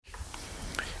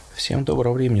Всем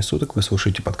доброго времени суток, вы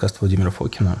слушаете подкаст Владимира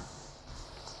Фокина.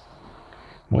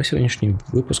 Мой сегодняшний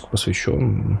выпуск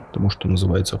посвящен тому, что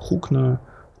называется Хукна,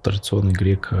 традиционной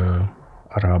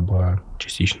греко-арабо,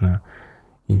 частично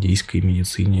индийской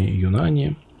медицине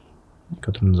Юнани,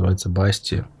 который называется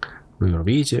Басти в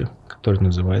аюрведе, который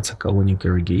называется Colonic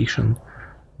Irrigation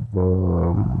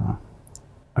в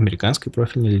американской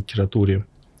профильной литературе,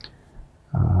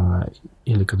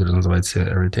 или который называется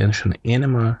Retention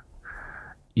Enema,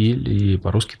 или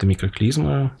по-русски это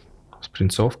микроклизма,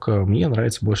 спринцовка. Мне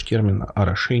нравится больше термин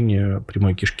орошение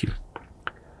прямой кишки.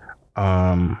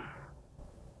 Понятно,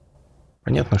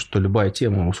 что любая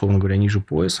тема, условно говоря, ниже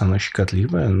пояса, она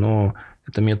щекотливая, но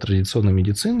это метод традиционной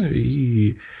медицины,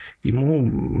 и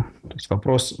ему то есть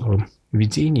вопрос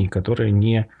ведений, которое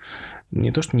не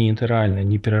то, что не интеральное,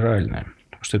 не пероральное,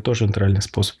 потому что это тоже интеральный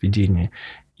способ ведения.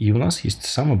 И у нас есть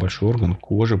самый большой орган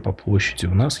кожи по площади.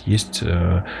 У нас есть,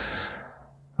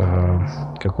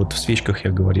 как вот в свечках я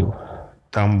говорил,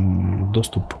 там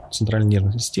доступ центральной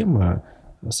нервной системы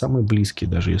самый близкий.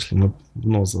 Даже если мы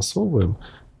нос засовываем,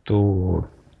 то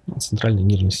центральная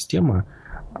нервная система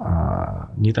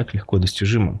не так легко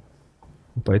достижима.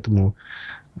 Поэтому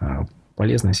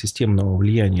полезное системного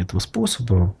влияния этого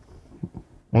способа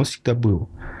он всегда был.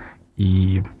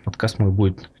 И подкаст мой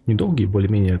будет недолгий,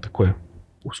 более-менее такой,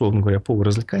 условно говоря,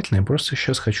 полуразвлекательный. Я просто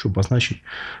сейчас хочу обозначить,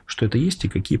 что это есть и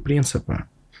какие принципы.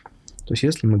 То есть,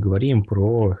 если мы говорим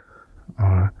про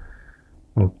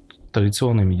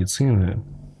традиционные медицины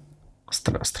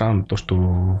стран, то,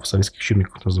 что в советских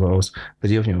учебниках называлось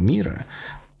древнего мира,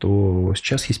 то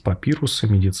сейчас есть папирусы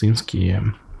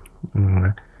медицинские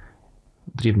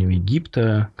Древнего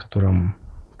Египта, которым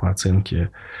по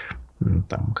оценке,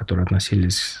 которые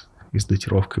относились с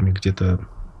датировками где-то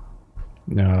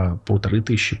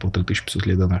 1500-1500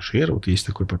 лет до нашей эры. Вот есть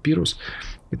такой папирус,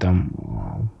 и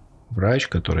там врач,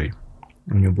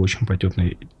 у него был очень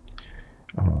почетный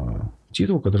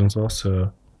титул, который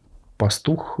назывался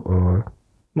пастух,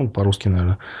 по-русски,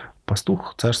 наверное,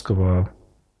 пастух царского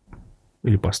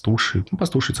или пастуший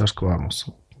царского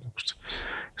Амуса.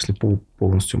 Если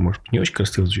полностью, может быть, не очень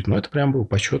красиво звучит, но это прям был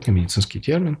почетный медицинский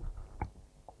термин.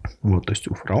 Вот, то есть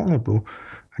у фараона был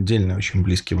отдельный очень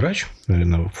близкий врач,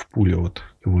 наверное, в пуле от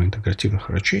его интегративных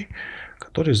врачей,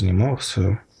 который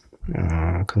занимался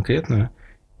конкретно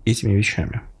этими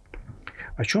вещами.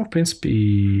 О чем, в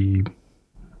принципе,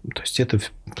 то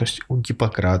есть у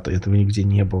Гиппократа этого нигде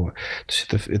не было. То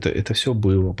есть это все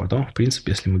было. Потом, в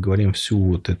принципе, если мы говорим всю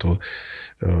вот эту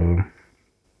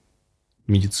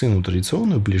медицину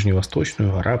традиционную,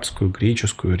 ближневосточную, арабскую,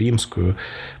 греческую, римскую,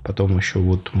 потом еще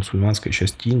вот мусульманская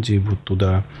часть Индии, вот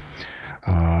туда.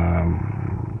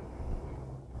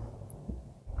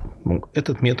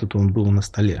 Этот метод, он был на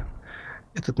столе.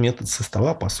 Этот метод со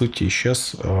стола, по сути,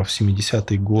 исчез в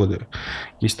 70-е годы.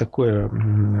 Есть такое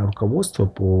руководство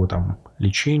по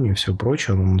лечению и все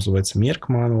прочее. Оно называется Merck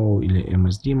Manual или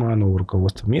MSD Manual.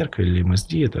 Руководство Merck или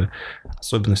MSD – это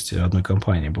особенности одной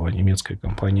компании. Была немецкая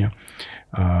компания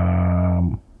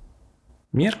Merck,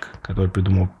 которая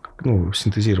придумала,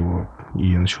 синтезировала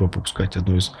и начала выпускать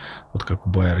одну из, вот как у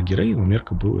Байера героин, у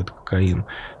Мерка был это кокаин.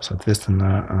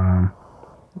 Соответственно,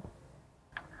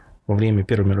 во время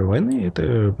Первой мировой войны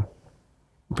это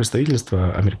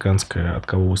представительство американское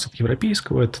откололось от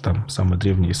европейского. Это там самая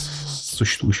древняя из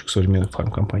существующих современных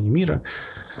фармкомпаний мира.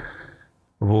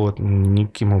 Вот.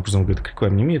 Никаким образом это к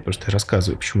рекламе не имеет, просто я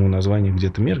рассказываю, почему название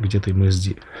где-то Мерк, где-то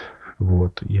MSD.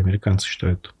 Вот. И американцы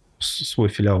считают свой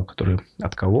филиал, который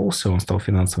откололся, он стал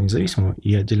финансово независимым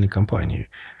и отдельной компанией.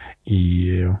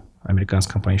 И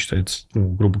американская компания считается,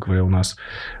 грубо говоря, у нас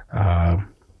в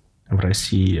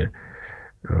России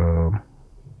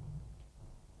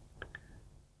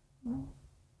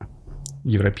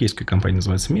европейская компания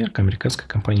называется Merck, американская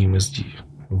компания MSD.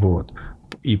 Вот.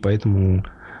 И поэтому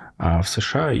в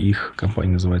США их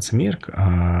компания называется Merck,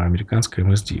 а американская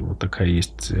MSD. Вот такая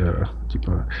есть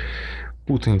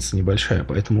путаница небольшая.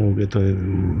 Поэтому это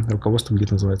руководство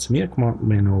где-то называется Merck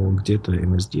Manual, где-то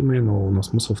MSD Manual. Но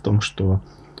смысл в том, что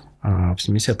в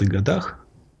 70-х годах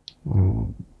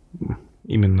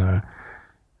именно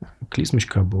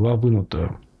клизмочка была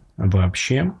вынута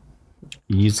вообще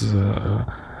из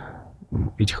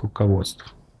этих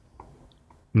руководств.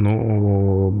 А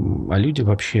люди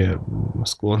вообще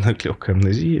склонны к легкой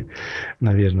амнезии,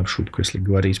 наверное, в шутку, если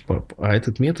говорить. А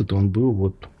этот метод, он был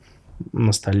вот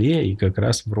на столе, и как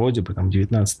раз вроде бы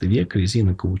 19 век,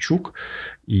 резина, каучук,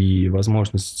 и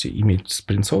возможность иметь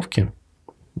спринцовки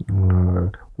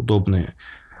удобные,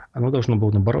 оно должно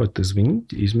было, наоборот,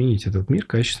 изменить этот мир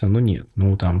качественно, но нет.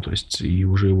 То есть, и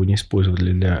уже его не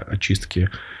использовали для очистки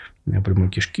прямой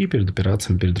кишки перед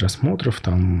операциями, перед рассмотров,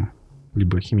 там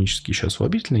либо химические сейчас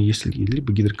слабительные, если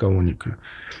либо гидроколоника.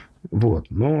 Вот.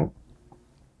 Но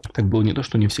так было не то,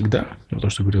 что не всегда, но то,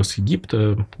 что говорил с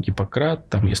Египта, Гиппократ,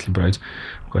 там, если брать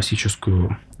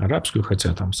классическую арабскую,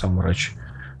 хотя там сам врач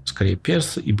скорее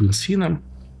перс, Ибн Сина,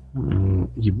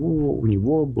 у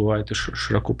него была это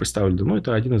широко представлено. Но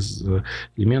это один из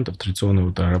элементов традиционной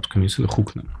вот арабской медицины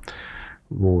Хукна.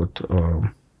 Вот.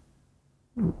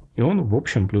 И он, в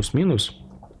общем, плюс-минус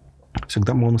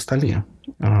всегда был на столе.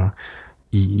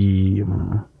 И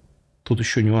тут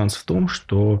еще нюанс в том,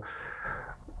 что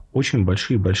очень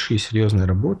большие серьезные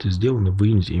работы сделаны в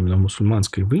Индии, именно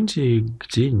мусульманской в Индии,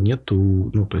 где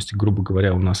нету, то есть, грубо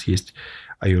говоря, у нас есть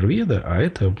аюрведа, а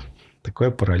это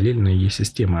такая параллельная ей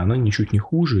система. Она ничуть не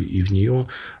хуже, и в нее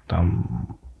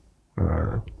там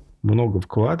много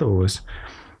вкладывалось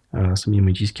самим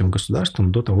индийским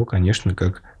государством до того, конечно,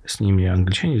 как с ними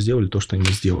англичане сделали то, что они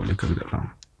сделали, когда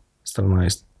там страна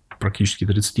из практически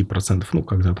 30%,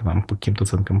 когда-то там по каким-то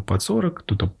оценкам под 40%,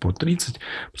 кто-то по 30%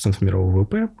 мирового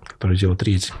ВВП, который делает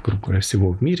треть, грубо говоря,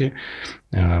 всего в мире,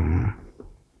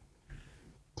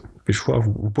 пришла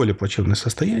в более плачевное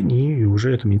состояние, и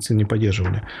уже эту медицину не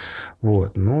поддерживали.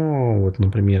 Вот. Но, вот,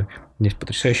 например, есть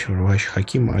потрясающий врач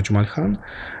Хаким Аджмальхан,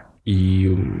 и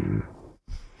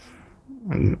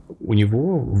у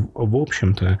него, в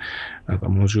общем-то,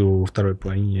 он жил во второй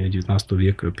половине 19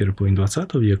 века, первой половине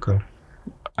 20 века,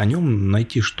 о нем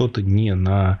найти что-то не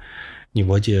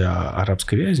владея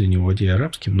арабской вязью, не владея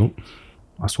арабским,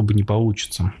 особо не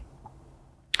получится.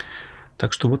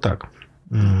 Так что вот так.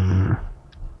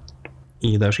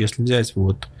 И даже если взять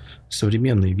вот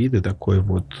современные виды такой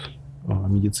вот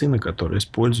медицины, которые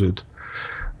используют,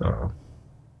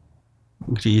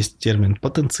 где есть термин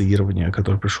потенцирование,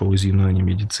 который пришел из юнани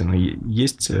медицины,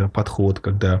 есть подход,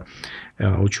 когда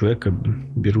у человека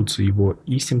берутся его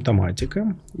и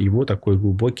симптоматика, его такой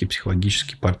глубокий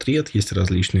психологический портрет, есть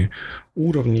различные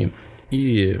уровни,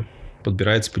 и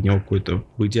подбирается под него какое-то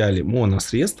в идеале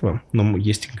моносредство, но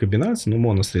есть и комбинация, но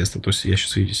моносредство. То есть я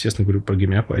сейчас, естественно, говорю про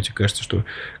гомеопатию. Кажется, что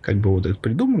как бы вот это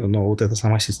придумано, но вот эта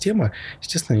сама система,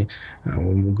 естественно,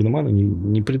 у Ганемана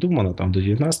не придумана. Там до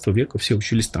 19 века все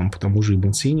учились там по тому же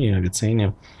Ибн Сине,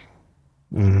 Авиценне.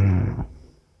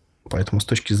 Поэтому с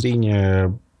точки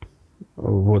зрения...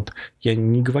 Вот, я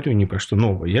не говорю ни про что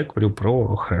новое, я говорю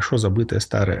про хорошо забытое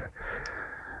старое.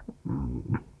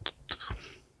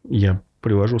 Я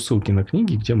привожу ссылки на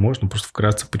книги, где можно просто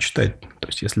вкратце почитать. То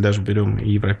есть, если даже берем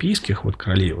европейских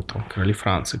королей, короли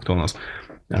Франции, кто у нас?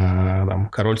 Там,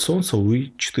 король Солнца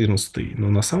Луи XIV. Но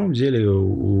на самом деле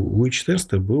Луи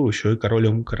XIV был еще и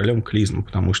королем клизмы,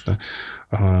 потому что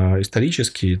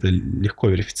исторически это легко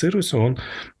верифицируется.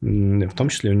 В том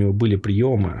числе у него были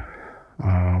приемы,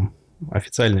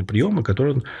 официальные приемы,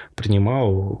 которые он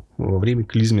принимал во время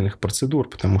клизменных процедур,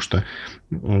 потому что,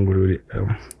 говорю,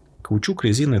 каучук,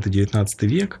 резина – это 19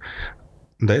 век.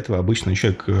 До этого обычно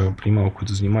человек принимал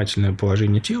какое-то занимательное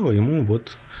положение тела, ему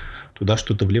вот туда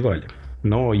что-то вливали.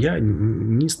 Но я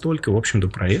не столько, в общем-то,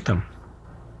 про это.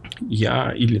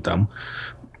 Или там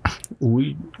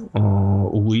Луи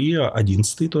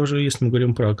XI тоже, если мы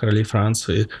говорим про королей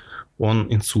Франции, он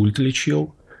инсульт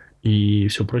лечил и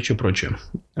все прочее.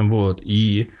 Вот.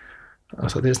 И,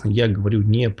 соответственно, я говорю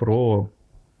не про...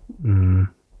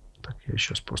 Так, я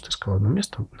сейчас просто искал одно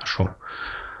место, нашел.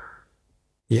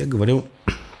 Я говорю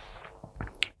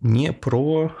не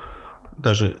про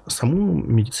даже саму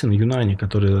медицину Юнани,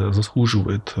 которая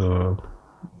заслуживает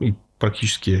и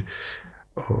практически,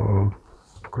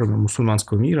 кроме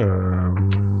мусульманского мира,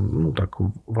 так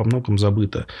во многом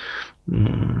забыта.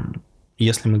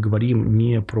 Если мы говорим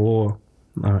не про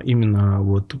именно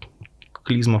вот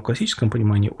клизма в классическом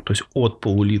понимании, то есть от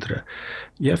полулитра,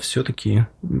 я все-таки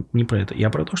не про это.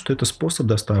 Я про то, что это способ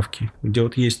доставки, где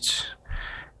вот есть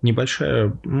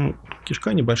небольшая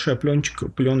кишка, небольшая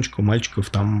пленочка у мальчиков,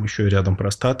 там еще рядом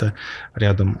простата,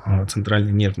 рядом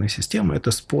центральная нервная система. Это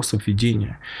способ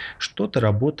введения. Что-то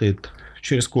работает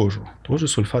через кожу, тоже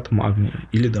сульфат магния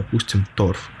или, допустим,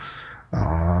 торф.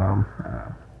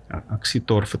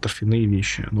 Окситорф, это торфяные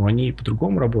вещи. Но они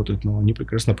по-другому работают, но они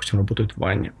прекрасно, допустим, работают в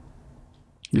ванне.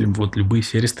 Или вот любые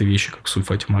серистые вещи, как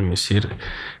сульфат магния,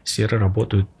 сера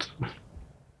работают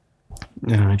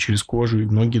через кожу и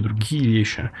многие другие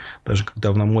вещи. Даже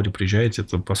когда вы на море приезжаете,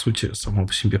 это, по сути, само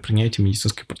по себе принятие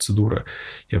медицинской процедуры.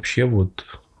 И вообще вот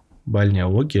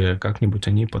бальнеология, как-нибудь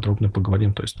о ней подробно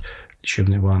поговорим, то есть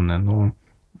лечебная ванная. Но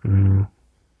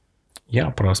я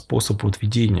про способ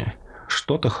введения.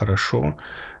 Что-то хорошо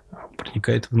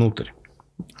проникает внутрь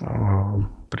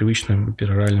привычным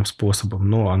пероральным способом,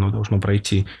 но оно должно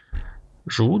пройти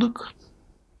желудок,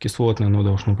 кислотное, оно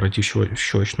должно пройти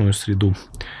щелочную среду в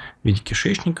виде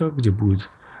кишечника, где будет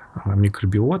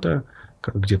микробиота,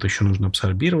 где-то еще нужно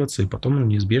абсорбироваться, и потом он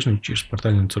неизбежно через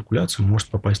портальную циркуляцию может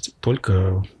попасть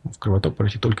только в кровоток,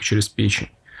 пройти только через печень.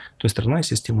 То есть основная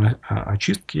система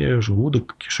очистки,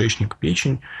 желудок, кишечник,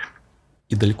 печень.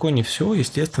 И далеко не все,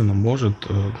 естественно, может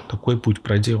такой путь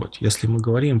проделать. Если мы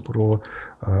говорим про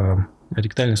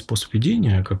ректальный способ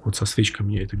ведения, как вот со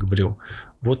свечками я это говорил,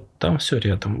 вот там все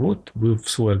рядом. Вот вы в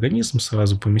свой организм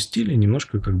сразу поместили,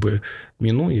 немножко как бы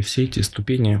минуя все эти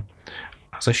ступени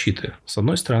защиты. С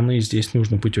одной стороны, здесь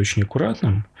нужно быть очень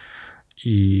аккуратным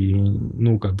и,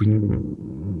 ну, как бы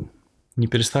не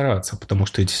перестараться, потому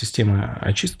что эти системы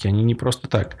очистки, они не просто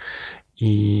так.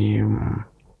 И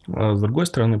с другой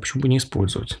стороны, почему бы не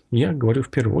использовать? Я говорю в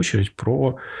первую очередь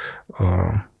про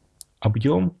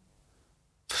объем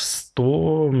в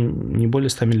 100, не более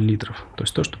 100 миллилитров. То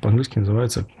есть то, что по-английски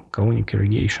называется colonic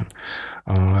irrigation.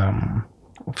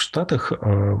 В Штатах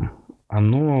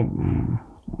оно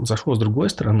зашло с другой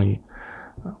стороны,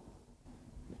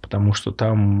 потому что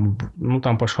там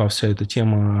пошла вся эта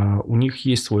тема. У них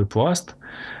есть свой пласт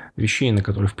вещей, на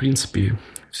которые, в принципе,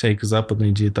 вся их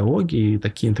западная диетология и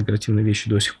такие интегративные вещи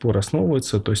до сих пор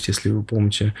основываются. То есть, если вы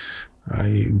помните,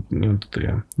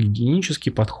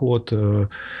 гигиенический подход,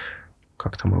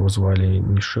 как там его звали,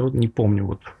 не помню,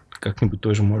 вот как-нибудь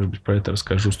тоже, может быть, про это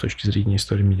расскажу с точки зрения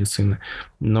истории медицины.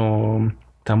 Но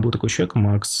там был такой человек,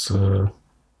 Макс,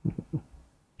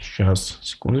 сейчас,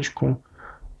 секундочку,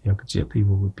 я где-то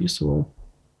его выписывал.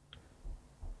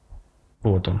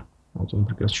 Вот он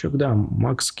прекрасный человек, да,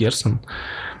 Макс Герсон.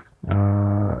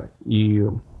 И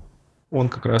он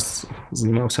как раз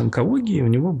занимался онкологией, у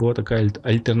него была такая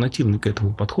альтернативный к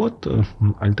этому подход,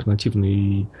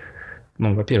 альтернативный,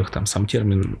 ну, во-первых, там сам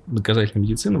термин доказательной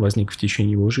медицины возник в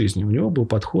течение его жизни. У него был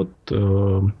подход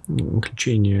к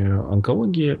лечению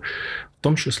онкологии, в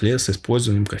том числе с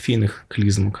использованием кофейных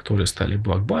клизм, которые стали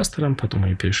блокбастером, потом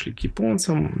они перешли к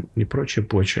японцам и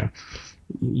прочее.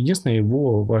 Единственное,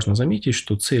 его важно заметить,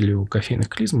 что целью кофейных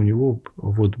клизм у него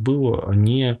вот было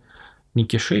не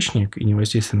кишечник и не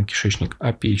воздействие на кишечник,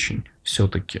 а печень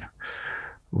все-таки.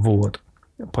 Вот.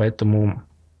 Поэтому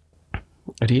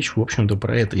речь, в общем-то,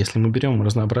 про это. Если мы берем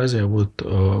разнообразие,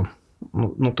 то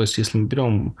есть, если мы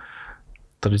берем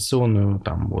традиционную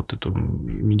там вот эту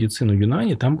медицину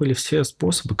Юнани, там были все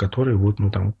способы, которые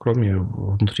кроме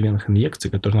внутривенных инъекций,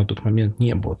 которых на тот момент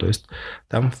не было. То есть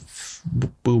там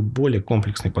был более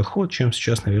комплексный подход, чем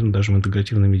сейчас, наверное, даже в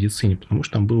интегративной медицине, потому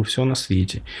что там было все на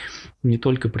свете. Не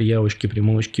только при явочке, при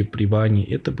молочке, при бане.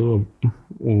 Это было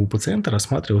у пациента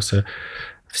рассматривался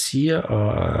все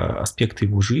аспекты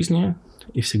его жизни,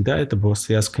 и всегда это была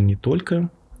связка не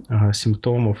только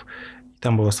симптомов.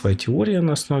 Там была своя теория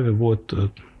на основе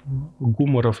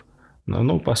гуморов.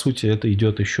 Но, по сути, это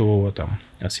идет еще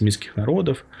от семитских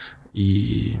народов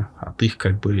и от их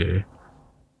как бы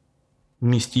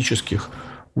мистических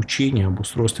учений об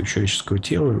устройстве человеческого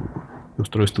тела,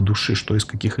 устройстве души, что из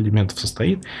каких элементов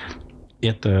состоит.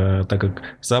 Это, так как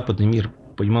западный мир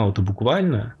понимал это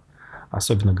буквально,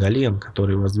 особенно Гален,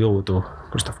 который возвел это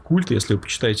просто в культ. Если вы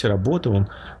почитаете работы, он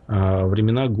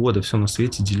времена года все на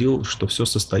свете делил, что все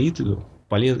состоит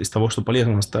из того, что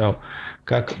полезно оставил,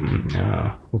 как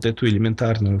вот эту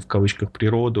элементарную, в кавычках,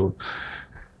 природу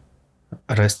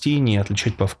растений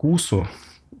отличать по вкусу.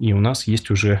 И у нас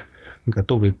есть уже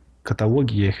готовые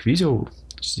каталоги, я их видел.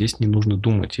 Здесь не нужно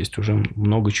думать, есть уже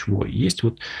много чего. Есть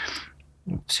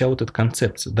вся эта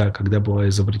концепция, да, когда была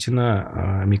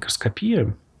изобретена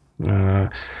микроскопия,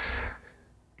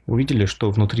 увидели,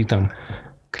 что внутри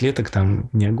клеток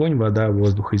не огонь, вода,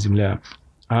 воздух и земля,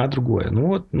 а другое.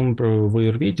 В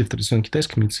аюрведе, в традиционной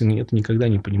китайской медицине это никогда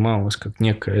не понималось как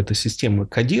некая эта система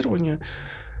кодирования,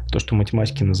 то, что в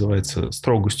математике называется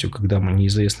строгостью, когда мы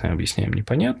неизвестное объясняем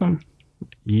непонятным,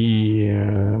 и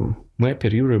мы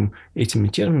оперируем этими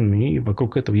терминами, и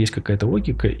вокруг этого есть какая-то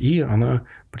логика, и она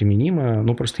применима.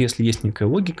 Просто если есть некая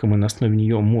логика, мы на основе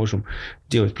нее можем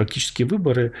делать практические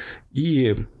выборы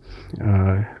и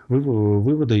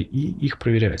выводы, и их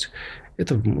проверять.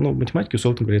 Это в математике,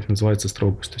 условно говоря, это называется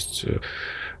строгость. То есть,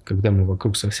 когда мы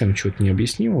вокруг совсем чего-то не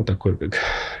объясним, такой, как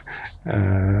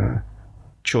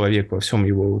человек во всем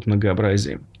его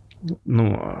многообразии,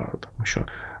 еще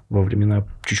во времена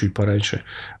чуть-чуть пораньше,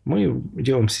 мы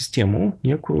делаем систему,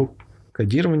 некую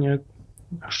кодирование,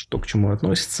 что к чему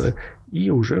относится, и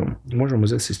уже можем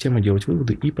из этой системы делать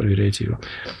выводы и проверять ее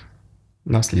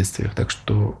на следствиях. Так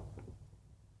что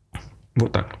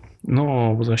вот так.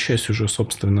 Но возвращаясь уже,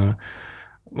 собственно,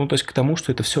 то есть к тому,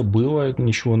 что это все было,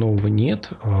 ничего нового нет.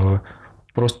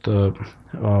 Просто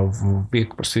в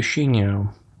век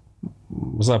просвещения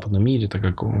в западном мире, так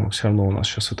как все равно у нас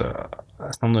сейчас это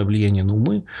основное влияние на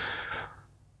умы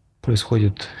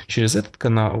происходит через этот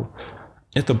канал.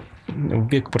 Это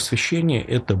век просвещения,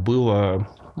 это было...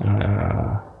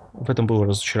 В этом было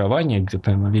разочарование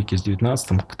где-то на веке с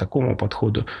 19 к такому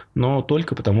подходу, но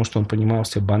только потому, что он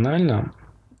понимался банально,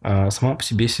 а сама по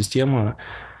себе система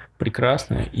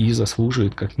прекрасная и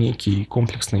заслуживает как некий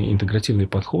комплексный интегративный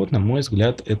подход. На мой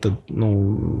взгляд, это,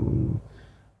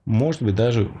 может быть,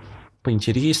 даже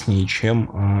поинтереснее, чем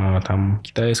там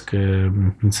китайская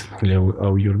медицина или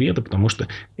аюрведа, потому что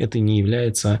это не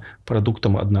является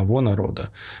продуктом одного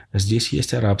народа. Здесь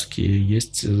есть арабские,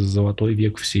 есть золотой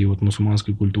век всей вот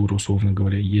мусульманской культуры, условно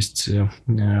говоря, есть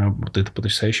вот это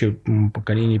потрясающее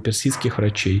поколение персидских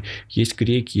врачей, есть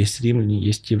греки, есть римляне,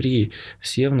 есть евреи.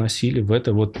 Все вносили в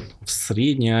это вот в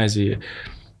Средней Азии.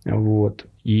 Вот.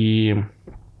 И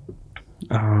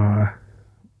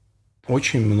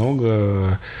очень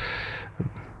много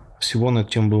всего на эту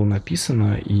тему было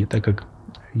написано, и так как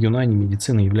юнани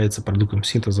медицина является продуктом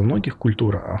синтеза многих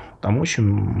культур, там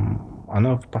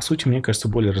она, по сути, мне кажется,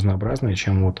 более разнообразная,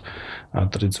 чем вот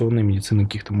традиционная медицина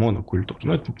каких-то монокультур.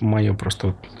 Но это мое просто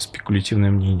вот спекулятивное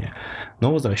мнение.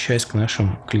 Но возвращаясь к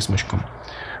нашим клизмочкам.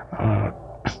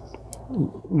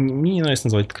 Мне не нравится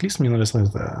называть это клизм, мне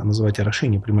нравится называть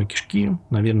орошение прямой кишки.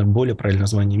 Наверное, более правильное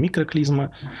название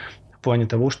микроклизма. В плане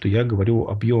того, что я говорю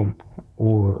объем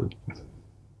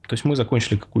То есть мы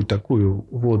закончили какую-то такую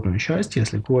вводную часть.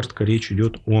 Если коротко, речь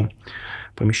идет о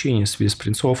помещении с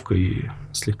спринцовкой,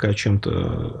 слегка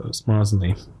чем-то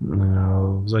смазанной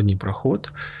в задний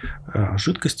проход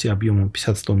жидкости объемом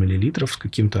 50-100 мл с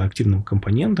каким-то активным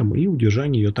компонентом и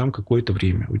удержание ее там какое-то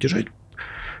время. Удержать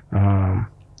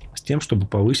с тем, чтобы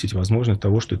повысить возможность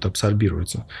того, что это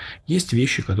абсорбируется. Есть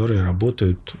вещи, которые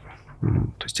работают...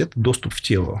 То есть это доступ в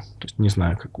тело. То есть не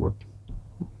знаю, как вот...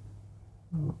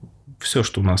 Все,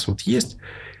 что у нас вот есть,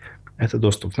 это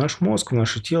доступ в наш мозг, в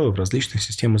наше тело, в различные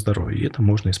системы здоровья. И это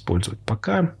можно использовать.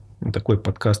 Пока такой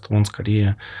подкаст, он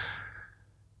скорее...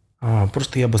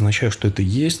 Просто я обозначаю, что это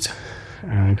есть.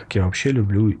 Как я вообще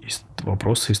люблю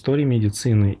вопросы истории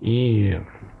медицины. И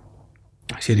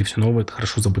серии «Все новое» — это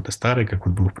хорошо забыто старое, как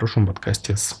вот было в прошлом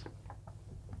подкасте с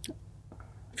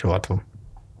Филатовым.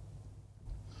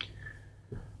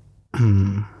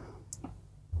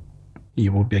 И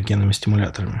его биогенными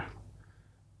стимуляторами.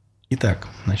 Итак,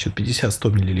 значит,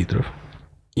 50-100 мл.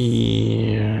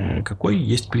 И какой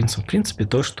есть принцип? В принципе,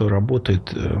 то, что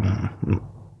работает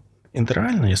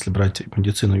интерально, если брать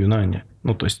медицину юнани,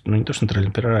 то есть, не то, что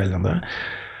интерально, перорально, да,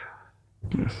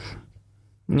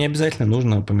 не обязательно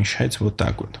нужно помещать вот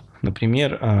так вот.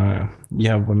 Например,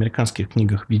 я в американских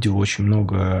книгах видел очень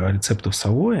много рецептов с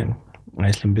алоэ. А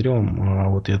если мы берем,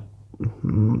 вот я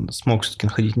смог все-таки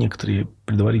находить некоторые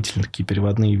предварительные такие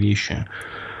переводные вещи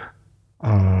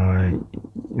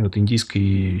вот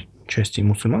индийской части и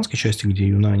мусульманской части, где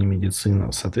юнани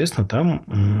медицина, соответственно, там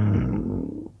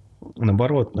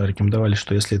наоборот рекомендовали,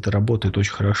 что если это работает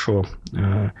очень хорошо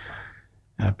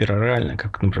перорально,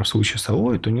 как, например, в случае с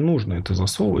алоэ, то не нужно это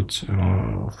засовывать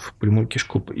в прямую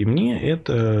кишку. И мне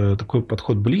это такой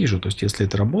подход ближе. То есть, если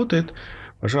это работает,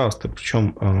 пожалуйста.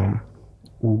 Причем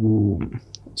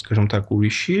скажем так, у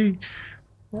вещей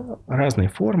разные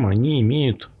формы, они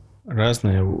имеют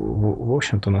разные, в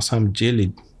общем-то, на самом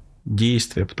деле,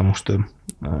 действия, потому что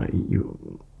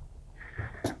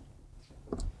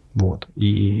вот.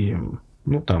 И,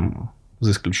 там,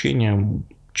 за исключением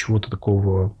чего-то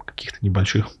такого, каких-то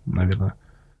небольших, наверное,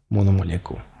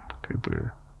 мономолекул.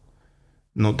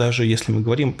 Но даже если мы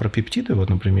говорим про пептиды, вот,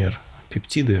 например,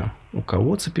 пептиды у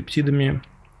колодца пептидами,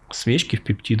 свечки в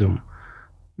пептидом,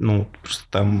 просто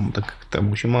там, так как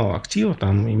там очень мало активов,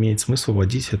 там имеет смысл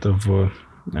вводить это в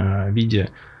виде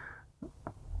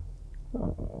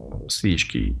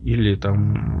свечки или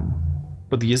там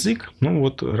под язык.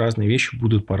 Разные вещи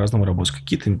будут по-разному работать.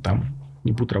 Какие-то там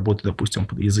не будут работать, допустим,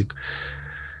 под язык.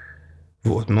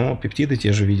 Вот. Но пептиды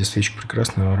те же в виде свечек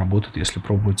прекрасно работают, если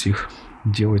пробовать их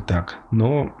делать так.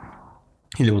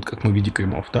 Или вот как мы в виде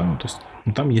кремов, да, то есть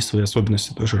там есть свои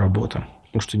особенности тоже работы.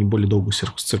 Потому что они более долго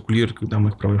циркулируют, когда мы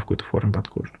их проводим в какой-то форме под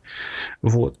кожей.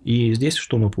 Вот. И здесь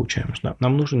что мы получаем?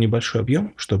 Нам нужен небольшой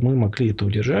объем, чтобы мы могли это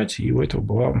удержать, и у этого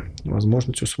была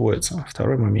возможность усвоиться.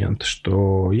 Второй момент,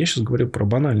 что я сейчас говорю про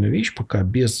банальную вещь, пока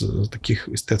без таких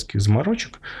эстетских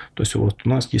заморочек. То есть вот у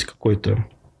нас есть какой-то,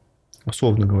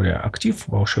 условно говоря, актив,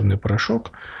 волшебный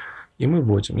порошок, и мы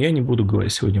вводим. Я не буду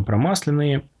говорить сегодня про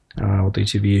масляные вот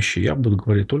эти вещи. Я буду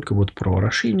говорить только вот про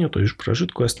орошение, то есть про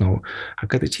жидкую основу. А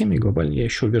к этой теме глобально я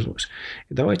еще вернусь.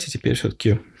 И давайте теперь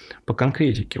все-таки по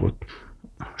конкретике. Вот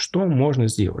что можно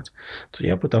сделать? То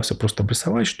я пытался просто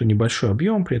обрисовать, что небольшой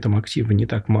объем, при этом актива не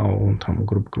так мало, он там,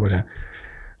 грубо говоря,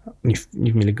 не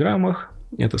в миллиграммах.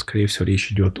 Это, скорее всего,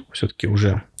 речь идет все-таки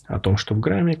уже о том, что в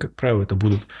грамме, как правило, это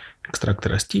будут экстракты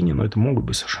растений, но это могут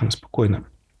быть совершенно спокойно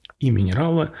и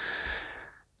минералы.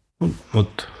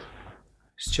 Вот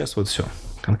сейчас вот все.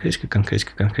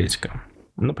 Конкретика.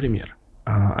 Например,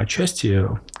 отчасти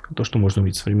то, что можно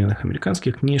увидеть в современных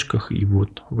американских книжках и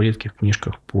вот в редких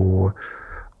книжках по...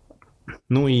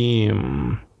 Ну и,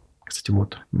 кстати,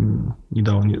 вот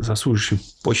недавно заслуживающий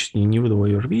почести не выдал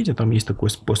аюрведе, там есть такой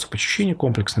способ очищения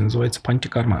комплексный, называется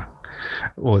пантикарма.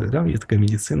 Вот, и там есть такая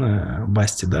медицина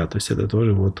басти, да, то есть это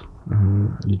тоже вот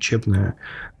лечебная,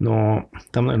 но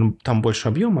там, наверное, там больше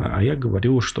объема, а я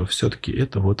говорю, что все-таки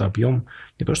это вот объем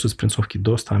не то, что из принцовки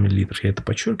до 100 мл. Я это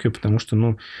подчеркиваю, потому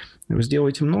что, вы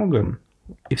сделаете много,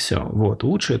 и все. Вот.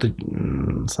 Лучше это,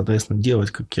 соответственно,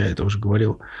 делать, как я это уже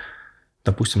говорил.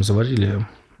 Допустим, заварили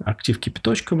актив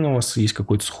кипяточком, у вас есть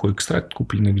какой-то сухой экстракт,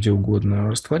 купленный где угодно,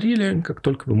 растворили. Как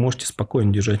только вы можете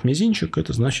спокойно держать мизинчик,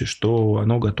 это значит, что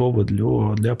оно готово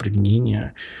для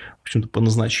применения, в общем-то, по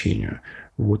назначению.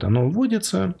 Вот оно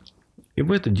вводится, и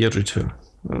вы это держите.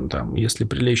 Там, если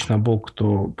прилечь на бок,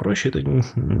 то проще это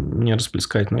не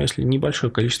расплескать. Но если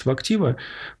небольшое количество актива,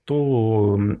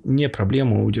 то не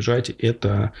проблема удержать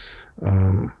это...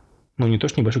 не то,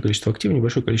 что небольшое количество актива,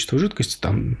 небольшое количество жидкости,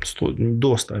 там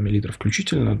до 100 мл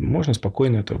включительно, можно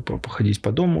спокойно это походить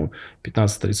по дому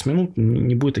 15-30 минут,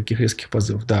 не будет таких резких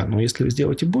позывов. Да, но если вы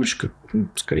сделаете больше,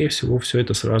 скорее всего, все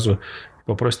это сразу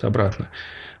попросит обратно.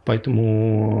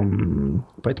 Поэтому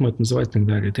это называется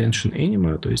иногда retention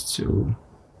enema, то есть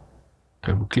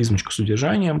как бы клизмочка с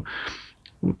удержанием,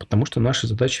 потому что наша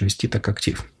задача вести так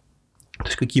актив. То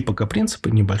есть какие пока принципы?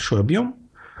 Небольшой объем,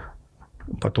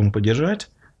 потом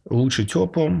подержать, лучше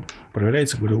теплым.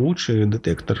 Проверяется, говорю, лучший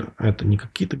детектор – это не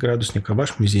какие-то градусники, а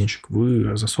ваш мизинчик.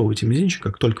 Вы засовываете мизинчик,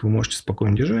 как только вы можете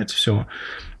спокойно держать, все,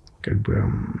 как бы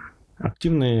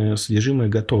активное содержимое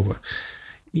готово.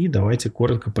 И давайте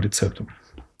коротко по рецепту.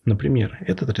 Например,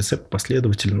 этот рецепт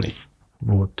последовательный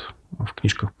вот в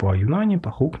книжках по юнани,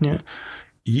 по хукне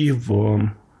и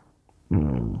в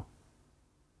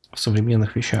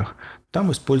современных вещах.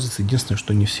 Там используется единственное,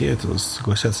 что не все это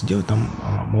согласятся делать. Там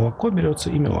молоко берется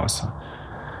и меласса.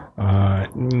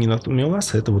 Не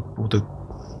меласса, это вот этот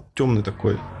темный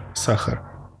такой сахар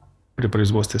при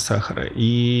производстве сахара.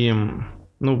 И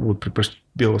при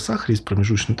белого сахара есть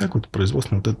промежуточный так вот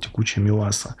производство вот эта текучая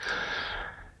меласса.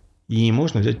 И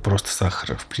можно взять просто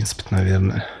сахар, в принципе,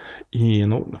 наверное. И,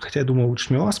 хотя я думаю,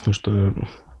 лучше меласс, потому что,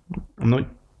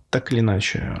 так или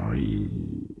иначе,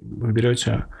 вы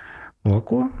берете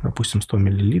молоко, допустим, 100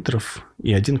 мл,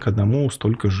 и 1 к 1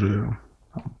 столько же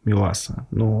меласса.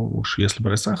 Но уж если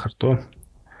брать сахар, то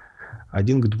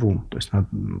 1 к 2. То есть,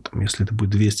 если это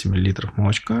будет 200 мл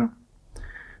молочка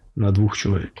на 2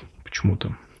 человек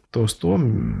почему-то, то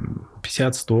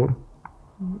 50-100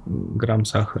 грамм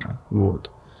сахара.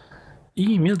 Вот.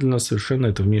 И медленно совершенно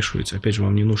это вмешиваете. Опять же,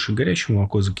 вам не нужно горячее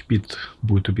молоко, закипит,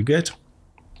 будет убегать.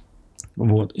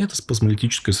 Вот. Это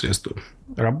спазмолитическое средство.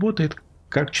 Работает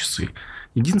как часы.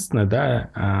 Единственное,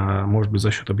 да, может быть,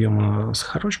 за счет объема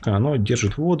сахарочка, оно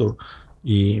держит воду.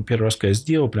 И первый раз, когда я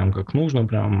сделал, прям как нужно,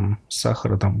 прям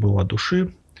сахара там было от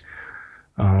души.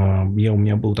 У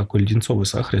меня был такой леденцовый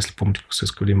сахар, если помните, в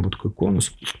советское время был такой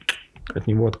конус. От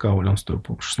него откалывали, он стоил,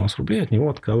 по-моему, 16 рублей, от него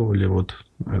откалывали вот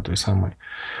этой самой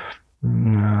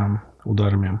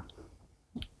ударами.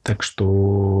 Так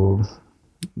что,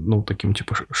 таким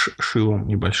типа шилом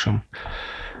небольшим.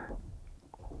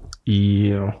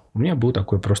 И у меня был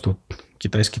такой просто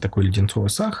китайский такой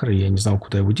леденцовый сахар, и я не знал,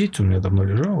 куда его деть, он у меня давно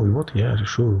лежал, и вот я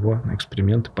решил его на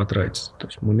эксперименты потратить. То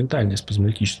есть моментальный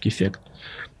спазмолитический эффект.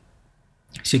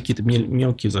 Все какие-то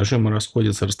мелкие зажимы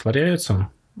расходятся, растворяются.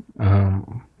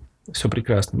 Все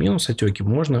прекрасно. Минус отеки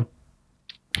можно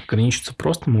ограничиться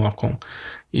просто молоком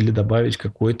или добавить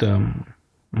какой-то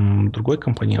другой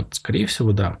компонент. Скорее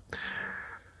всего, да.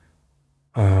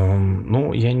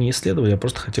 Я не исследовал, я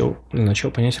просто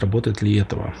начал понять, работает ли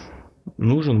этого.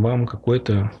 Нужен вам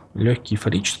какой-то легкий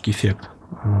эйфорический эффект.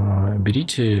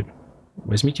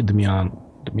 Возьмите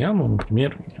домиану. Домиану,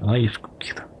 например, она есть в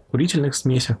каких-то курительных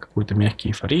смесях, какой-то мягкий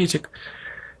эйфоретик,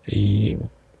 и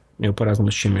ее по-разному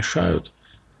с чем мешают.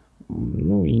 И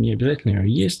не обязательно ее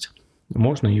есть,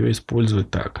 можно ее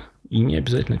использовать так. И не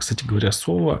обязательно, кстати говоря,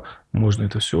 соло, можно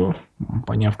это все,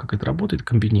 поняв, как это работает,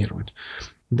 комбинировать.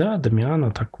 Да,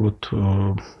 домиана так вот,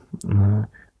 в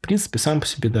принципе, сам по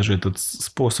себе даже этот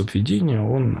способ ведения,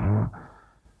 он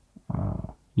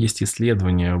есть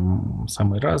исследования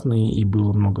самые разные, и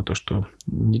было много то, что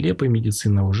нелепая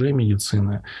медицина, уже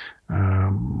медицина.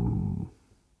 Ну,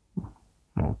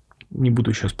 не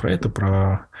буду сейчас про это,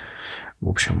 в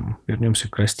общем, вернемся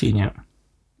к растениям.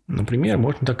 Например,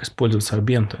 можно так использовать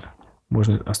сорбенты.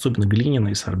 Можно, особенно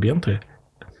глиняные сорбенты,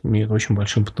 имеют очень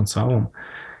большим потенциалом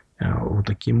вот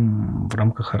таким в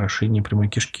рамках орошения прямой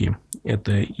кишки.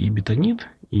 Это и бетонит,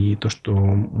 и то, что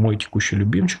мой текущий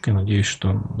любимчик, я надеюсь,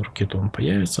 что на руке-то он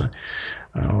появится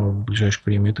в ближайшее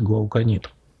время, это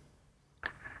глауконит.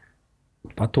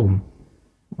 Потом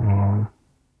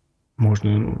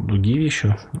можно другие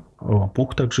вещи.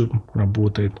 Лопух также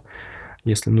работает.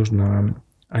 Если нужна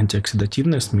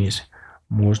антиоксидативная смесь,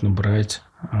 можно брать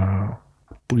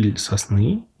пыль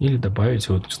сосны или добавить,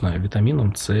 вот, не знаю,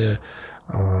 витамином С,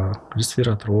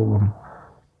 ресвератролом.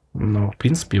 Но, в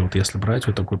принципе, вот если брать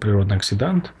вот такой природный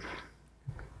оксидант,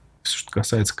 все, что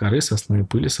касается коры сосны,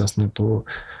 пыли сосны, то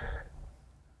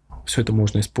все это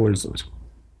можно использовать.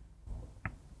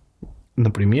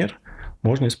 Например,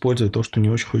 можно использовать то, что не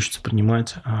очень хочется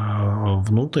принимать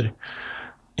внутрь.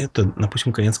 Это,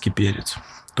 допустим, каенский перец.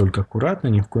 Только аккуратно,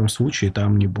 ни в коем случае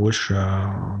там не больше,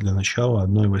 для начала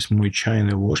 1/8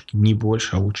 чайной ложки, не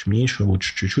больше, а лучше меньше,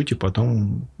 лучше чуть-чуть, и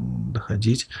потом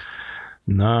доходить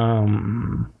на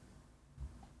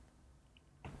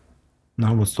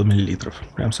вот 100 мл.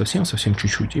 Прям совсем-совсем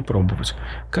чуть-чуть и пробовать.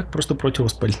 Как просто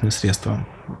противовоспалительное средство.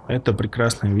 Это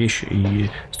прекрасная вещь и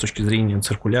с точки зрения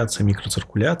циркуляции,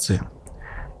 микроциркуляции,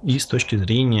 и с точки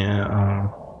зрения...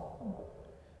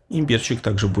 Имбирчик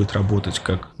также будет работать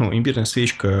как... имбирная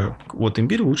свечка... Вот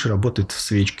имбирь лучше работает в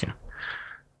свечке.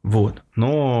 Вот.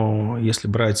 Но если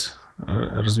брать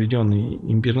разведенный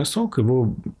имбирный сок,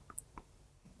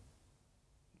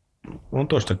 он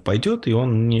тоже так пойдет, и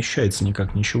он не ощущается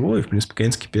никак ничего. И, в принципе,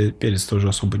 каенский перец тоже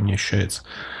особо не ощущается.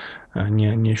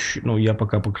 Я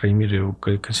пока, по крайней мере,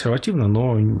 консервативно,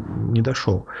 но не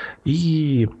дошел.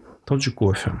 И тот же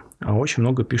кофе. Очень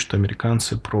много пишут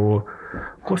американцы про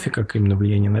кофе, как именно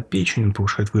влияние на печень, он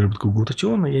повышает выработку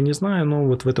глутатиона. Я не знаю, но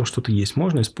вот в этом что-то есть.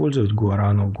 Можно использовать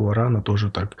гуарану. Гуарана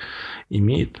тоже так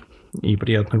имеет и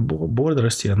приятную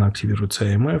бодрость, и она активирует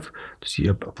ЦМФ, то есть и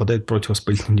обладает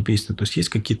противовоспалительным действием. То есть есть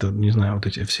какие-то, не знаю, вот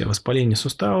эти все воспаления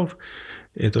суставов,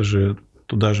 это же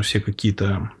туда же все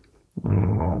какие-то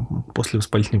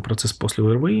послевоспалительный процесс после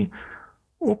ОРВИ.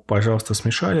 Пожалуйста,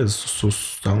 смешали,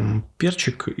 там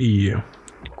перчик и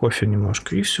кофе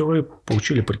немножко, и все, и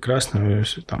получили прекрасную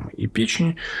там и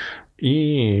печень,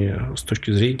 и с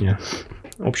точки зрения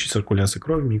общей циркуляции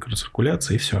крови,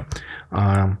 микроциркуляции, и все.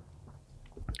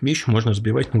 Вещи можно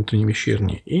разбивать на утренние,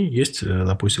 вечерние. И есть,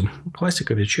 допустим,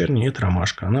 классика вечерняя, это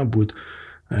ромашка. Она будет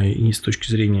и с точки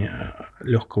зрения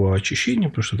легкого очищения,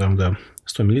 потому что там,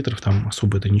 100 мл, там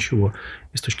особо это ничего,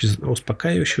 и с точки зрения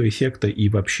успокаивающего эффекта, и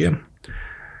вообще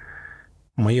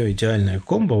мое идеальное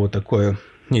комбо вот такое,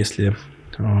 если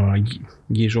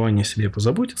есть желание о себе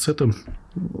позаботиться, это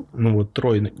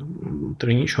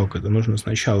тройничок. Это нужно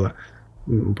сначала...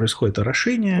 Происходит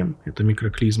орошение, это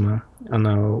микроклизма,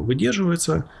 она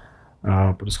выдерживается,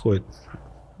 происходит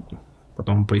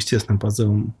потом по естественным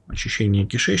позывам очищение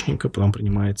кишечника, потом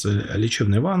принимается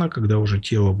лечебная ванна, когда уже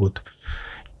тело будет...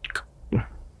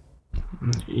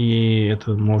 И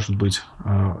это может быть...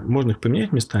 Можно их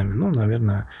поменять местами, но,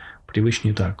 наверное,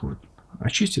 привычнее так вот.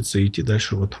 Очиститься и идти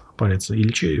дальше париться.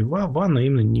 И ванна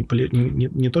именно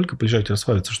не только полежать и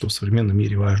расслабиться, что в современном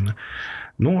мире важно,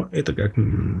 но это как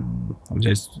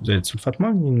взять сульфат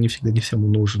магния, не всем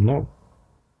он нужен, но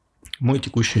мой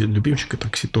текущий любимчик это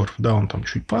окситорф. Да, он там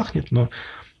чуть пахнет, но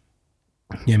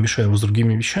я мешаю его с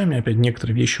другими вещами. Опять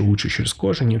некоторые вещи лучше через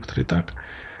кожу, некоторые так.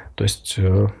 То есть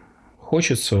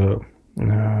хочется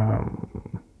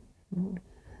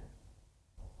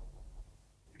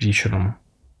вечером,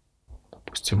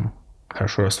 допустим,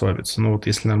 хорошо расслабиться. Но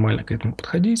если нормально к этому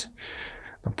подходить,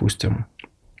 допустим,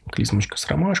 клизмочка с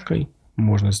ромашкой,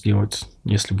 можно сделать,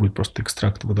 если будет просто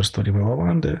экстракт водорастворимой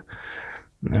лаванды.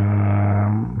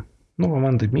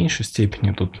 Лаванды в меньшей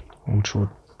степени. Тут лучше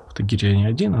в тагириане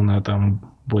 1, она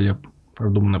там более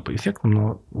продумана по эффектам,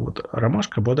 но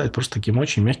ромашка обладает просто таким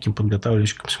очень мягким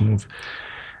подготавливающим ко всему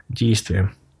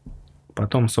действием.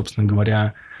 Потом, собственно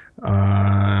говоря,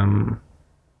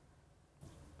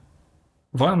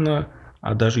 ванна,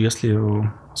 а даже если,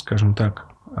 скажем так,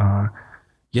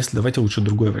 давайте лучше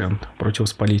другой вариант,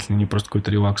 противовоспалительный, не просто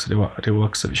какой-то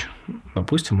релаксович.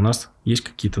 Допустим, у нас есть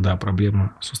какие-то,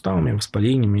 проблемы с суставами,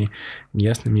 воспалениями,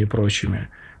 неясными и прочими.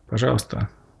 Пожалуйста,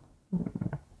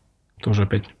 тоже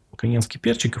опять каенский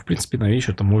перчик, и, в принципе, на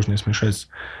вечер это можно и смешать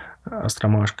с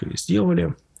ромашкой.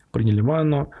 Сделали, приняли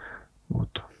ванну,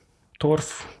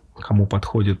 торф, кому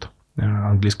подходит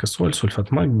английская соль,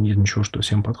 сульфат магния, нет ничего, что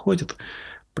всем подходит.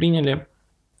 Приняли.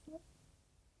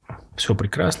 Все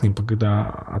прекрасно. И когда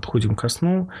отходим ко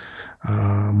сну,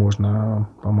 можно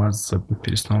помазаться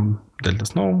перед сном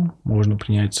дельтасном, можно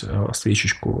принять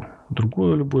свечечку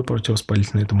другую, любую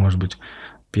противовоспалительную. Это может быть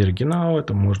пирогенал,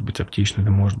 это может быть аптечный,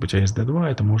 это может быть АСД-2,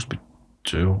 это может быть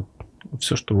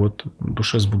все, что вот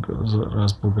душе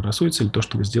разблагорассудится, или то,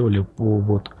 что вы сделали по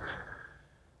вот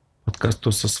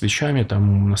подкасту со свечами,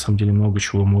 там на самом деле много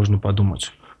чего можно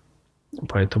подумать.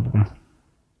 Поэтому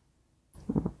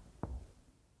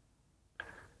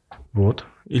вот.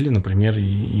 Или, например,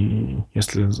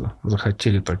 если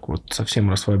захотели так вот совсем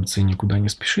расслабиться и никуда не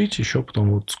спешить, еще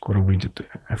потом вот скоро выйдет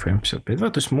FM55.2.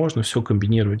 То есть можно все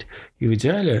комбинировать. И в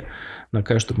идеале на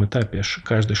каждом этапе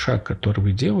каждый шаг, который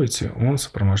вы делаете, он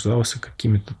сопровождался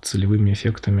какими-то целевыми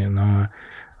эффектами на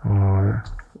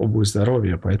область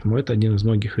здоровья. Поэтому это один из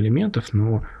многих элементов,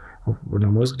 но, на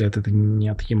мой взгляд, это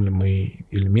неотъемлемый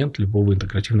элемент любого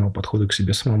интегративного подхода к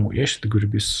себе самому. Я сейчас говорю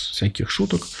без всяких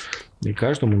шуток. И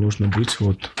каждому нужно быть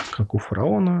вот как у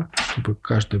фараона, чтобы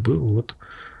каждый был вот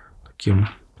таким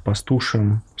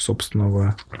пастушем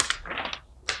собственного,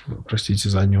 простите,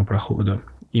 заднего прохода.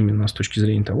 Именно с точки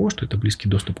зрения того, что это близкий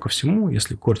доступ ко всему.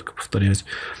 Если коротко повторять,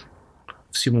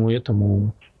 всему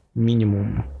этому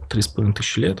минимум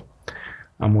 3500 лет,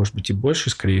 а может быть и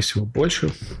больше, скорее всего больше.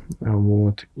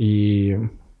 Вот. И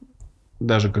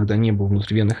даже когда не было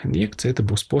внутривенных инъекций, это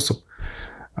был способ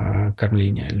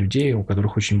кормления людей, у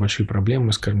которых очень большие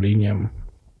проблемы с кормлением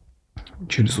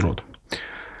через рот.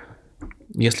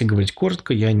 Если говорить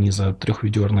коротко, я не за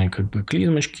трехведерные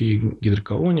клизмочки,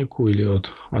 гидроколонику или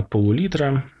от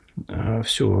полулитра.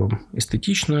 Все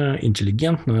эстетично,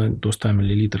 интеллигентно, до 100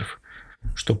 миллилитров,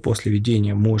 чтобы после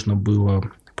введения можно было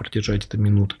продержать это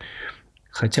минут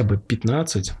хотя бы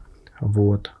 15.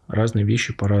 Вот. Разные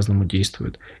вещи по-разному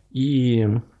действуют. И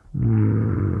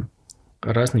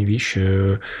разные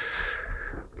вещи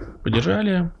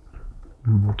поддержали.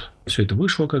 Вот. Все это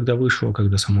вышло,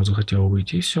 когда само захотело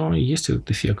выйти, и все. И есть этот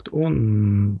эффект.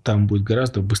 Он там будет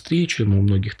гораздо быстрее, чем у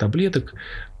многих таблеток.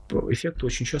 Эффект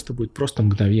очень часто будет просто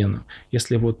мгновенно.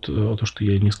 Если вот то, что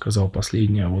я не сказал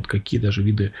последнее, вот какие даже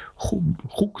виды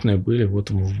хукны были вот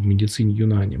в медицине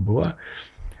Юнани. Была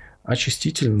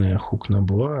очистительная хукна,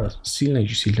 была сильная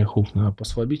очистительная хукна,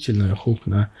 послабительная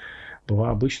хукна, была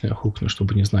обычная хукна,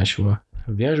 чтобы не значило.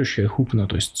 Вяжущая хукна,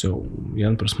 то есть я,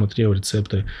 например, смотрел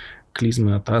рецепты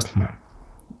клизмы от астмы.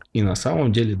 И на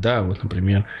самом деле, да, вот,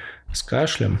 например, с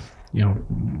кашлем, я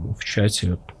в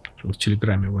чате, в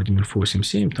Телеграме Владимир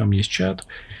Фу87, там есть чат,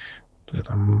 я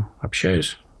там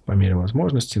общаюсь по мере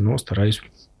возможности, но стараюсь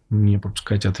не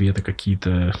пропускать ответы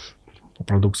какие-то по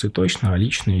продукции точно, а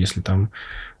личные, если там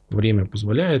время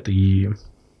позволяет, и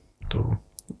то,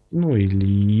 ну,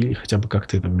 или хотя бы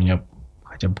как-то это меня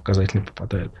хотя бы показательно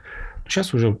попадает.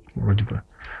 Сейчас уже вроде бы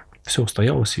все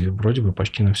устоялось, и вроде бы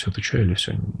почти на все отвечаю,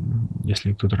 все,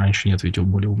 если кто-то раньше не ответил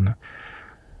более умно.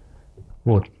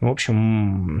 Вот, в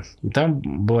общем, и там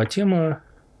была тема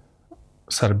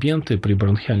сорбенты при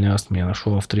бронхиальной астме. Я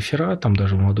нашел автореферат, там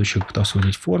даже молодой человек пытался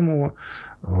увидеть формулу.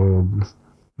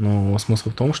 Но смысл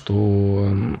в том,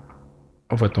 что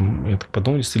в этом, я так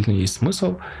подумал, действительно есть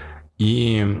смысл.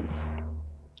 И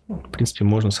в принципе,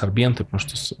 можно сорбенты, потому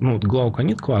что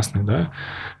глауконит классный, да,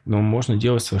 но можно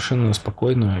делать совершенно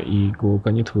спокойно и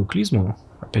глауконитовую клизму,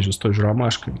 опять же, с той же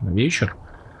ромашкой на вечер,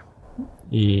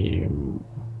 и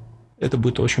это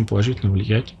будет очень положительно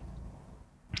влиять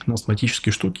на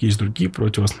астматические штуки. Есть другие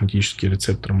противоастматические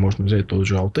рецепторы, можно взять тот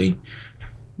же алтей,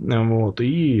 вот,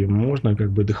 и можно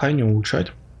дыхание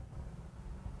улучшать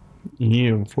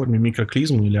и в форме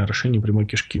микроклизмы или орошения прямой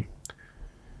кишки.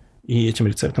 И этим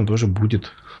рецептом тоже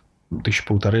будет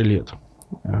 1500 лет.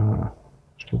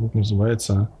 Что тут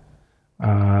называется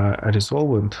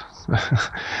resolvent,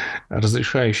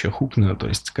 разрешающая хукна, то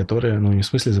есть которая, не в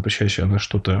смысле запрещающая, она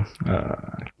что-то,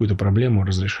 какую-то проблему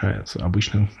разрешает.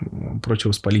 Обычно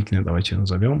противовоспалительная, давайте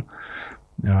назовем.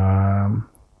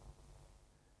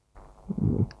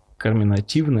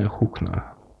 Карминативная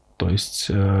хукна, то есть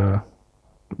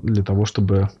для того,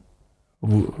 чтобы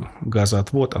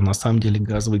газоотвод, а на самом деле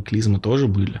газовые клизмы тоже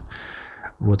были.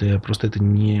 Вот, я просто это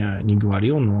не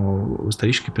говорил, но в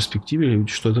исторической перспективе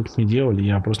люди что-то не делали.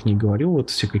 Я просто не говорил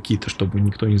вот все какие-то, чтобы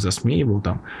никто не засмеивал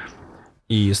там.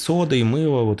 И сода, и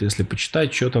мыло, вот если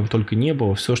почитать, что там только не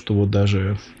было, все, что вот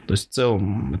даже... То есть в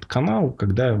целом это канал,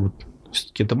 когда вот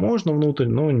все-таки это можно внутрь,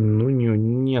 но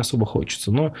не особо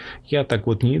хочется. Но я так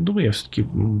вот не иду, я все-таки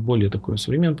более такой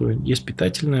современный. Есть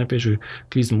питательная, опять же,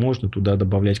 клизма, можно туда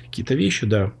добавлять какие-то вещи,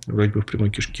 да, вроде бы в прямой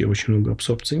кишке очень много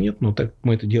абсорбции нет, но так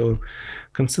мы это делаем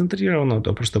концентрированно,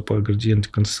 то просто по градиенту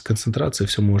концентрации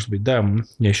все может быть. Да,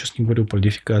 я сейчас не говорю про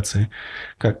дефекации,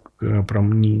 как про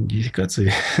не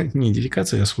дефекации, не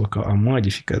дефекация, я сказал, а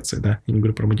модификация, да. Я не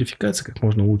говорю про модификации, как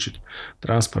можно улучшить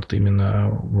транспорт, именно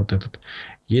вот этот.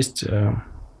 Есть,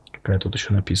 какая тут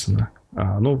еще написано,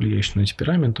 оно влияющее на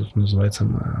темперамент, тут называется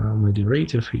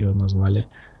moderative, ее назвали.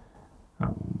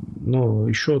 Ну,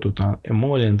 еще тут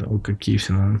эмолент, какие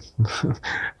все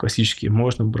классические,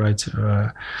 можно брать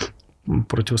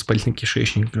противовоспалительный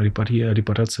кишечник,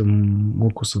 репарация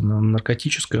мукуса,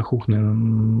 наркотическая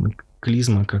хукна,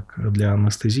 клизма, как для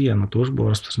анестезии, она тоже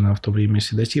была распространена в то время,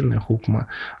 седативная хукма,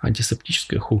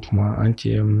 антисептическая хукма,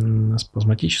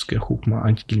 антиспазматическая хукма,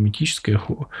 антигельминтическая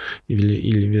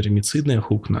или вермицидная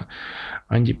хукна,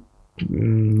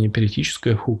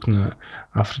 антиперитическая хукна,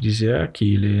 афродизиаки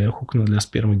или хукна для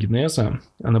спермогенеза,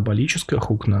 анаболическая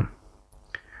хукна,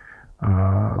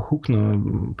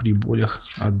 хукна при болях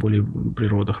от болей при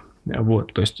родах.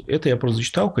 Вот, то есть это я просто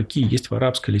зачитал, какие есть в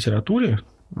арабской литературе.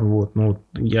 Вот, ну, вот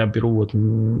я беру вот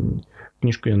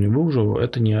книжку, я не выложил,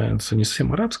 это не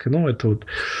совсем арабская, но это вот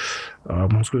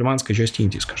мусульманская часть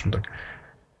Индии, скажем так.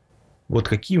 Вот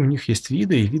какие у них есть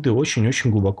виды, и виды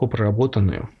очень-очень глубоко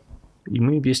проработанные. И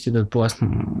мы весь этот пласт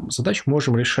задач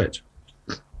можем решать.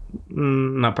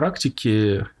 На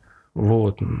практике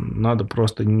вот, надо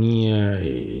просто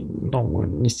не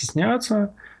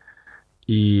стесняться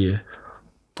и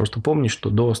просто помнить, что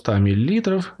до 100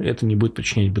 мл это не будет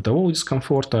причинять бытового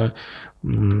дискомфорта,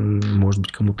 может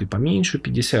быть, кому-то и поменьше,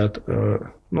 50.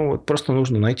 Ну, вот просто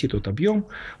нужно найти тот объем,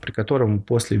 при котором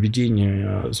после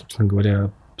введения, собственно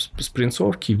говоря,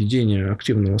 спринцовки, введения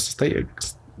активного состояния,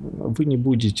 вы не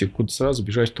будете куда сразу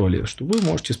бежать в туалет, что вы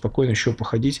можете спокойно еще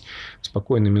походить,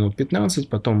 спокойно минут 15,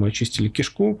 потом мы очистили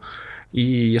кишку, и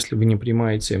если вы не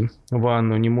принимаете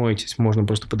ванну, не моетесь, можно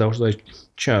просто подождать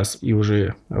час и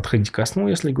уже отходить ко сну,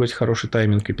 если говорить хороший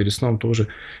тайминг, и перед сном тоже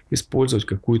использовать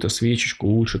какую-то свечечку,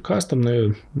 лучше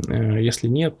кастомную, если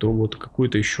нет, то вот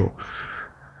какую-то еще.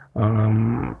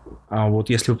 А вот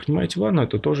если вы принимаете ванну,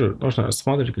 это тоже нужно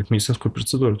рассматривать как медицинскую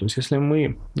процедуру. То есть, если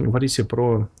мы говорите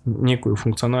про некую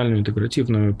функциональную,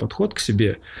 интегративную подход к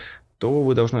себе, то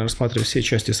вы должны рассматривать все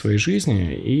части своей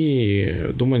жизни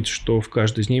и думать, что в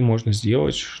каждой из них можно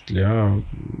сделать для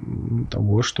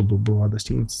того, чтобы была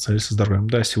достигнута цель со здоровьем.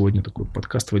 Да, сегодня такой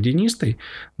подкаст водянистый,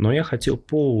 но я хотел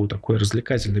такой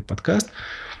развлекательный подкаст.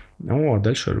 Ну, а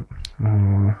дальше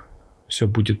все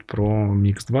будет про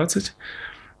Микс-20.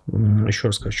 Еще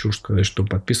раз хочу сказать, что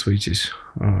подписывайтесь.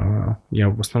 Я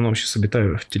в основном сейчас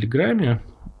обитаю в Телеграме.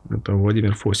 Это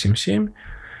Владимир Фо 77.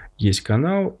 Есть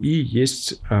канал и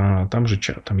есть там же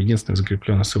чат. Там единственная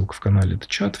закрепленная ссылка в канале – это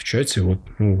чат. В чате вот,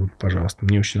 пожалуйста.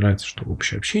 Мне очень нравится, что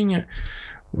общее общение.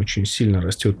 Очень сильно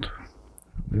растет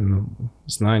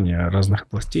знание разных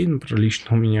областей, например,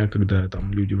 лично у меня, когда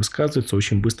там люди высказываются,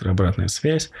 очень быстрая обратная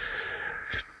связь.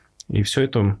 И все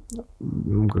это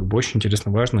как бы очень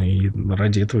интересно, важно, и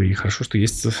ради этого и хорошо, что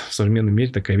есть в современном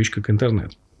мире такая вещь, как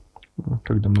интернет.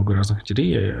 Когда много разных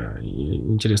людей и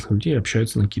интересных людей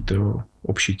общаются на какие-то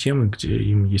общие темы, где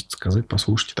им есть сказать,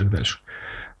 послушать и так дальше.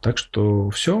 Так что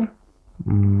все.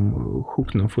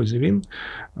 Хукна фозивин.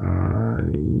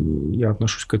 Я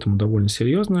отношусь к этому довольно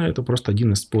серьезно. Это просто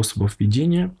один из способов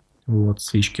ведения. Вот,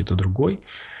 свечки – это другой.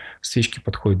 Свечки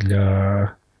подходят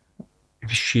для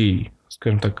вещей,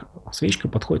 скажем так, свечка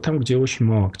подходит там, где очень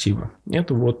мало актива.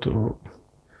 Это вот,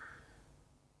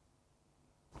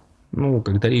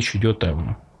 когда речь идет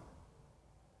там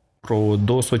про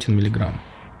до сотен миллиграмм,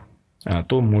 а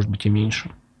то может быть и меньше.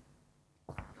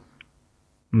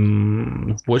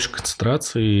 В большей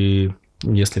концентрации,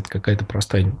 если это какая-то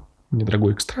простая,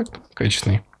 недорогой экстракт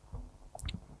качественный,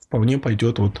 вполне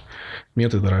пойдет вот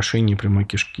метод орошения прямой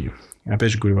кишки.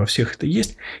 Опять же говорю, во всех это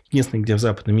есть. Единственное, где в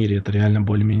западном мире это реально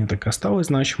более-менее так осталось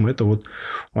значимо, это вот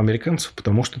у американцев,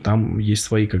 потому что там есть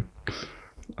свои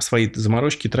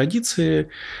заморочки и традиции.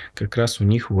 Как раз у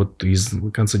них вот из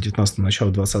конца 19-го,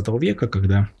 начала 20 века,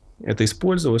 когда это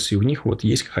использовалось, и у них вот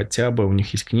есть у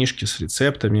них есть книжки с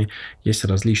рецептами, есть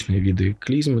различные виды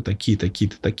клизмы, такие,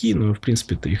 но в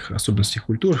принципе это их особенности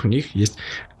культуры, у них есть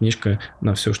книжка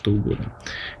на все, что угодно.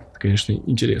 Конечно,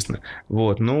 интересно.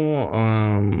 Вот,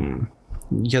 но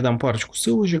я дам парочку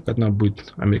ссылочек. Одна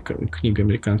будет книга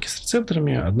американки с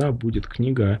рецепторами, одна будет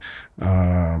книга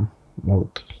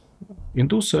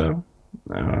индуса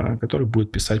который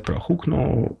будет писать про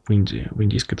Хукну в Индии, в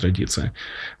индийской традиции.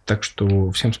 Так что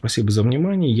всем спасибо за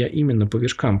внимание. Я именно по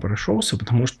вершкам прошелся,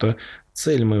 потому что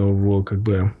цель моего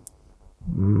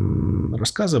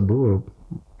рассказа было,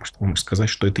 что вам сказать,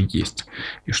 что это есть.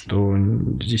 И что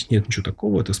здесь нет ничего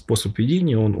такого. Это способ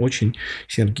ведения. Он очень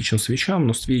синергичен с свечам.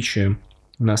 Но свечи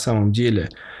на самом деле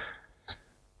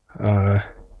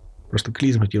просто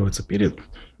клизма делается перед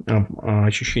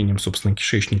очищением, собственно,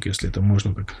 кишечника, если это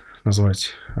можно так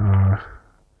назвать, на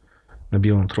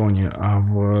белом троне.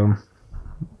 А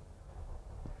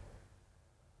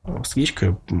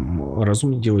свечка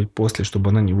разумнее делать после,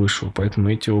 чтобы она не вышла. Поэтому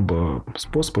эти оба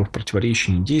способа в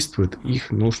противоречии не действуют.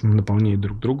 Их нужно наполнять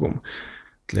друг другом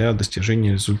для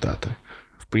достижения результата.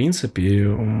 В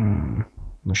принципе,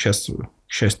 сейчас,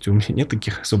 к счастью, у меня нет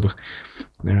таких особых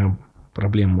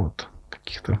проблем от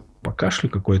каких-то по кашлю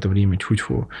какое-то время,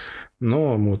 тьфу-тьфу.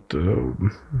 Но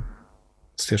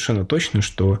совершенно точно,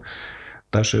 что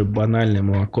даже банальное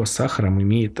молоко с сахаром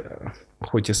имеет,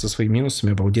 хоть и со своими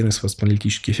минусами, обалденный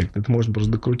воспалительский эффект. Это можно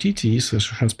просто докрутить и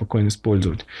совершенно спокойно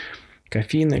использовать.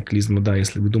 Кофеин, клизма, да,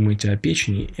 если вы думаете о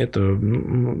печени, это,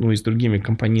 и с другими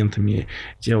компонентами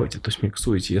делайте, то есть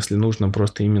миксуйте. Если нужно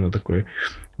просто именно такой,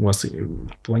 у вас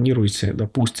планируете,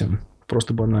 допустим,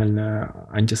 просто банально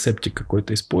антисептик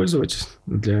какой-то использовать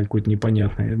для какой-то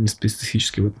непонятной,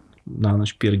 неспецифической на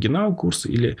ночь перегинал курс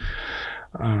или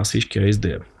свечки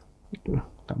АСД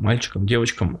мальчикам,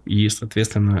 девочкам. И,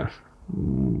 соответственно,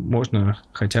 можно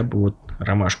хотя бы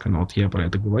ромашка. Я про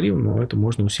это говорил, но это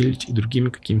можно усилить и другими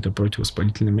какими-то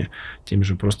противовоспалительными, теми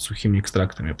же просто сухими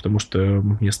экстрактами. Потому что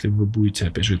если вы будете,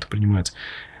 опять же, это принимать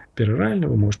перорально,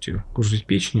 вы можете кружить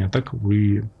печень, а так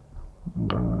вы...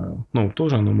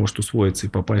 тоже оно может усвоиться и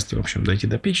попасть, в общем, дойти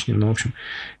до печени, но, в общем,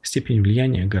 степень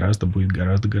влияния будет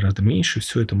гораздо меньше.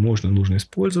 Все это нужно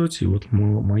использовать. И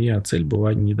моя цель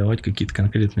была не давать какие-то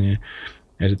конкретные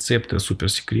рецепты,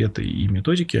 суперсекреты и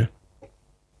методики,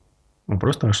 а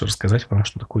просто рассказать вам,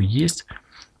 что такое есть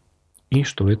и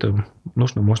что это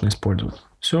можно использовать.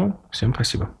 Все, всем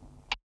спасибо.